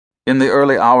In the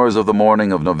early hours of the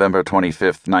morning of November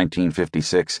 25,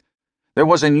 1956, there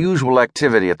was unusual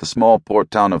activity at the small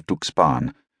port town of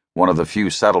Tuxpan, one of the few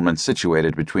settlements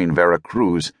situated between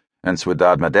Veracruz and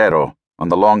Ciudad Madero on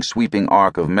the long sweeping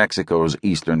arc of Mexico's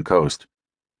eastern coast.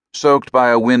 Soaked by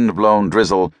a wind-blown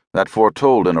drizzle that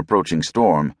foretold an approaching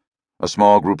storm, a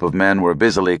small group of men were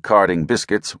busily carting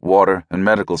biscuits, water, and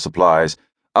medical supplies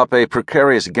up a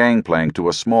precarious gangplank to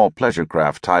a small pleasure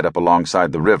craft tied up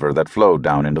alongside the river that flowed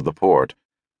down into the port.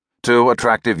 Two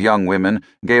attractive young women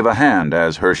gave a hand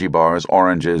as Hershey bars,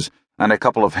 oranges, and a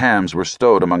couple of hams were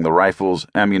stowed among the rifles,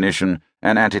 ammunition,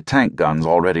 and anti-tank guns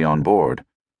already on board.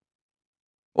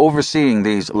 Overseeing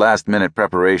these last-minute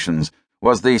preparations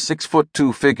was the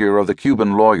 6'2" figure of the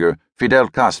Cuban lawyer Fidel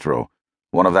Castro,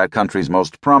 one of that country's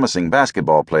most promising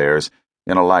basketball players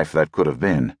in a life that could have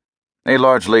been. A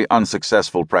largely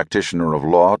unsuccessful practitioner of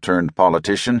law turned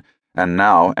politician, and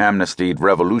now amnestied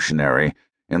revolutionary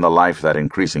in the life that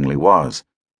increasingly was.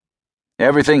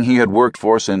 Everything he had worked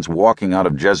for since walking out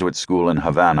of Jesuit school in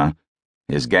Havana,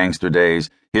 his gangster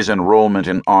days, his enrollment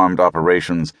in armed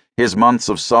operations, his months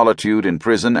of solitude in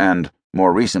prison, and,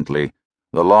 more recently,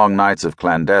 the long nights of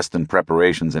clandestine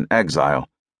preparations in exile,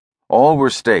 all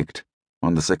were staked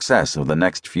on the success of the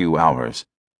next few hours.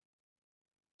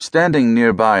 Standing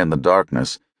nearby in the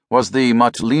darkness was the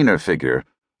much leaner figure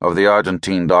of the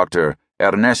Argentine doctor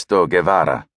Ernesto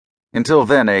Guevara, until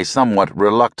then a somewhat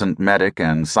reluctant medic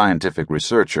and scientific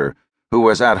researcher who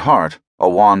was at heart a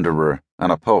wanderer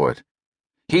and a poet.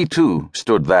 He, too,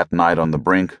 stood that night on the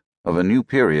brink of a new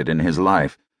period in his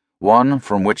life, one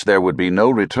from which there would be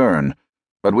no return,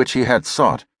 but which he had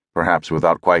sought, perhaps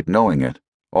without quite knowing it,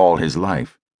 all his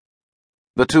life.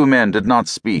 The two men did not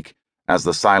speak as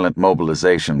the silent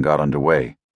mobilization got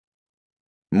underway.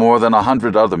 More than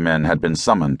 100 other men had been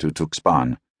summoned to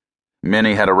Tuxpan.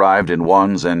 Many had arrived in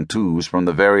ones and twos from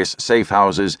the various safe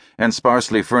houses and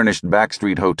sparsely furnished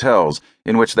backstreet hotels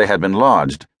in which they had been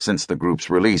lodged since the group's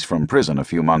release from prison a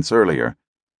few months earlier.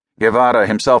 Guevara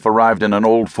himself arrived in an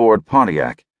old Ford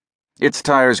Pontiac. Its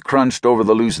tires crunched over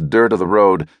the loose dirt of the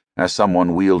road as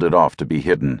someone wheeled it off to be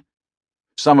hidden.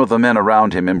 Some of the men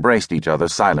around him embraced each other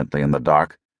silently in the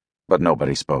dark, but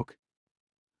nobody spoke.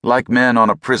 Like men on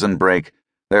a prison break,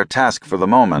 their task for the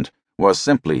moment was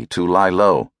simply to lie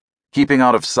low, keeping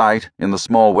out of sight in the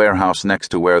small warehouse next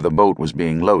to where the boat was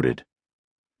being loaded.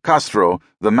 Castro,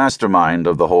 the mastermind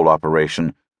of the whole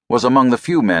operation, was among the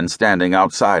few men standing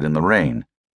outside in the rain.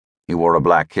 He wore a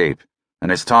black cape, and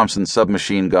his Thompson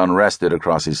submachine gun rested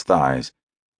across his thighs.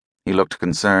 He looked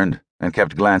concerned and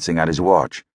kept glancing at his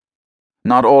watch.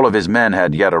 Not all of his men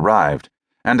had yet arrived,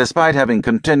 and despite having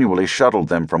continually shuttled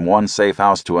them from one safe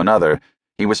house to another,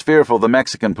 he was fearful the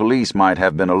Mexican police might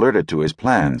have been alerted to his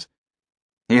plans.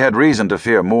 He had reason to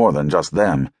fear more than just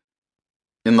them.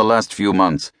 In the last few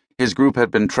months, his group had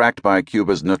been tracked by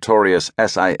Cuba's notorious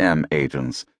SIM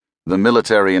agents, the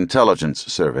Military Intelligence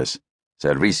Service,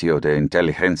 Servicio de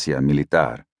Inteligencia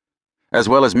Militar, as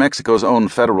well as Mexico's own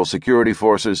federal security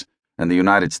forces and the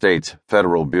United States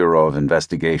Federal Bureau of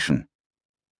Investigation.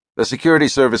 The security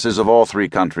services of all three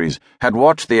countries had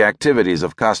watched the activities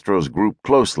of Castro's group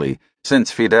closely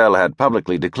since Fidel had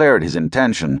publicly declared his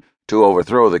intention to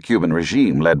overthrow the Cuban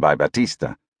regime led by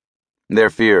Batista. Their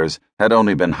fears had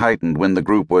only been heightened when the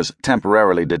group was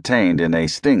temporarily detained in a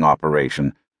sting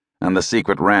operation, and the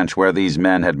secret ranch where these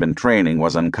men had been training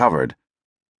was uncovered.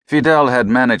 Fidel had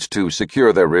managed to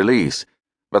secure their release,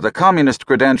 but the communist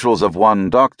credentials of one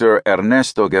Dr.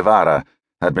 Ernesto Guevara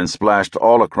had been splashed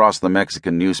all across the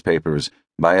Mexican newspapers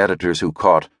by editors who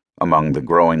caught, among the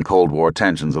growing Cold War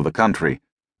tensions of the country,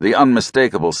 the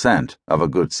unmistakable scent of a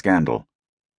good scandal.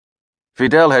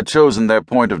 Fidel had chosen their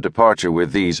point of departure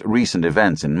with these recent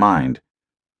events in mind.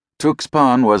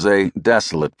 Tuxpan was a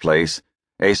desolate place,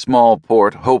 a small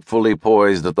port hopefully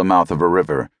poised at the mouth of a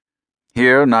river.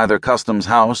 Here neither customs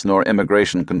house nor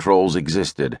immigration controls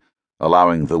existed,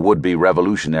 allowing the would-be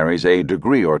revolutionaries a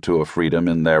degree or two of freedom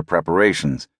in their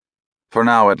preparations. For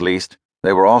now, at least,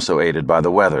 they were also aided by the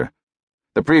weather.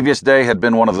 The previous day had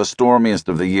been one of the stormiest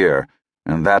of the year,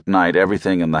 and that night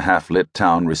everything in the half-lit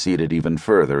town receded even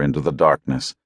further into the darkness.